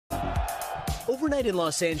Overnight in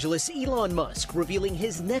Los Angeles, Elon Musk revealing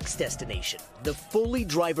his next destination, the fully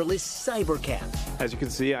driverless CyberCab. As you can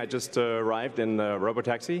see, I just arrived in the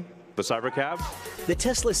robotaxi, the CyberCab. The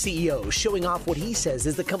Tesla CEO showing off what he says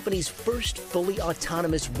is the company's first fully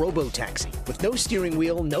autonomous robotaxi. With no steering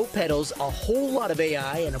wheel, no pedals, a whole lot of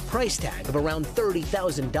AI, and a price tag of around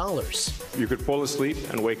 $30,000. You could fall asleep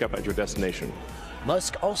and wake up at your destination.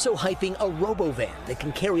 Musk also hyping a RoboVan that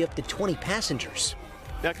can carry up to 20 passengers.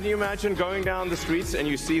 Now, can you imagine going down the streets and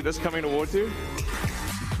you see this coming towards you?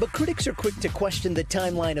 But critics are quick to question the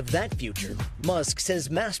timeline of that future. Musk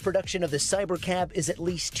says mass production of the CyberCab is at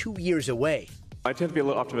least 2 years away. I tend to be a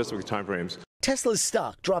little optimistic with timeframes. Tesla's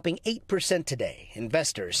stock dropping 8% today.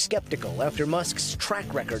 Investors skeptical after Musk's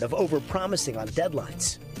track record of overpromising on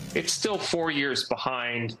deadlines. It's still 4 years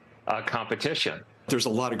behind competition. There's a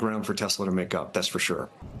lot of ground for Tesla to make up, that's for sure.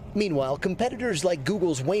 Meanwhile, competitors like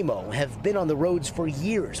Google's Waymo have been on the roads for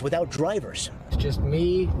years without drivers. It's just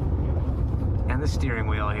me and the steering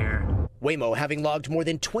wheel here. Waymo having logged more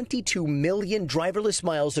than 22 million driverless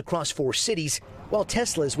miles across 4 cities, while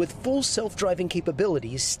Teslas with full self-driving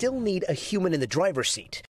capabilities still need a human in the driver's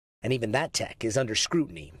seat. And even that tech is under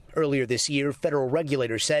scrutiny. Earlier this year, federal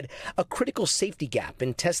regulators said a critical safety gap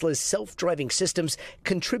in Tesla's self-driving systems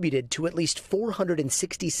contributed to at least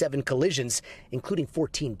 467 collisions, including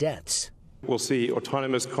 14 deaths. We'll see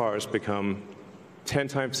autonomous cars become 10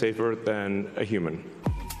 times safer than a human.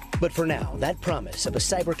 But for now, that promise of a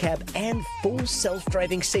CyberCab and full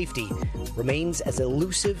self-driving safety remains as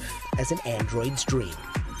elusive as an android's dream.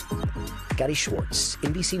 Gadi Schwartz,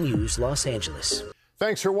 NBC News, Los Angeles.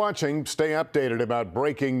 Thanks for watching. Stay updated about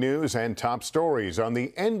breaking news and top stories on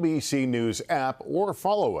the NBC News app or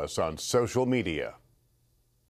follow us on social media.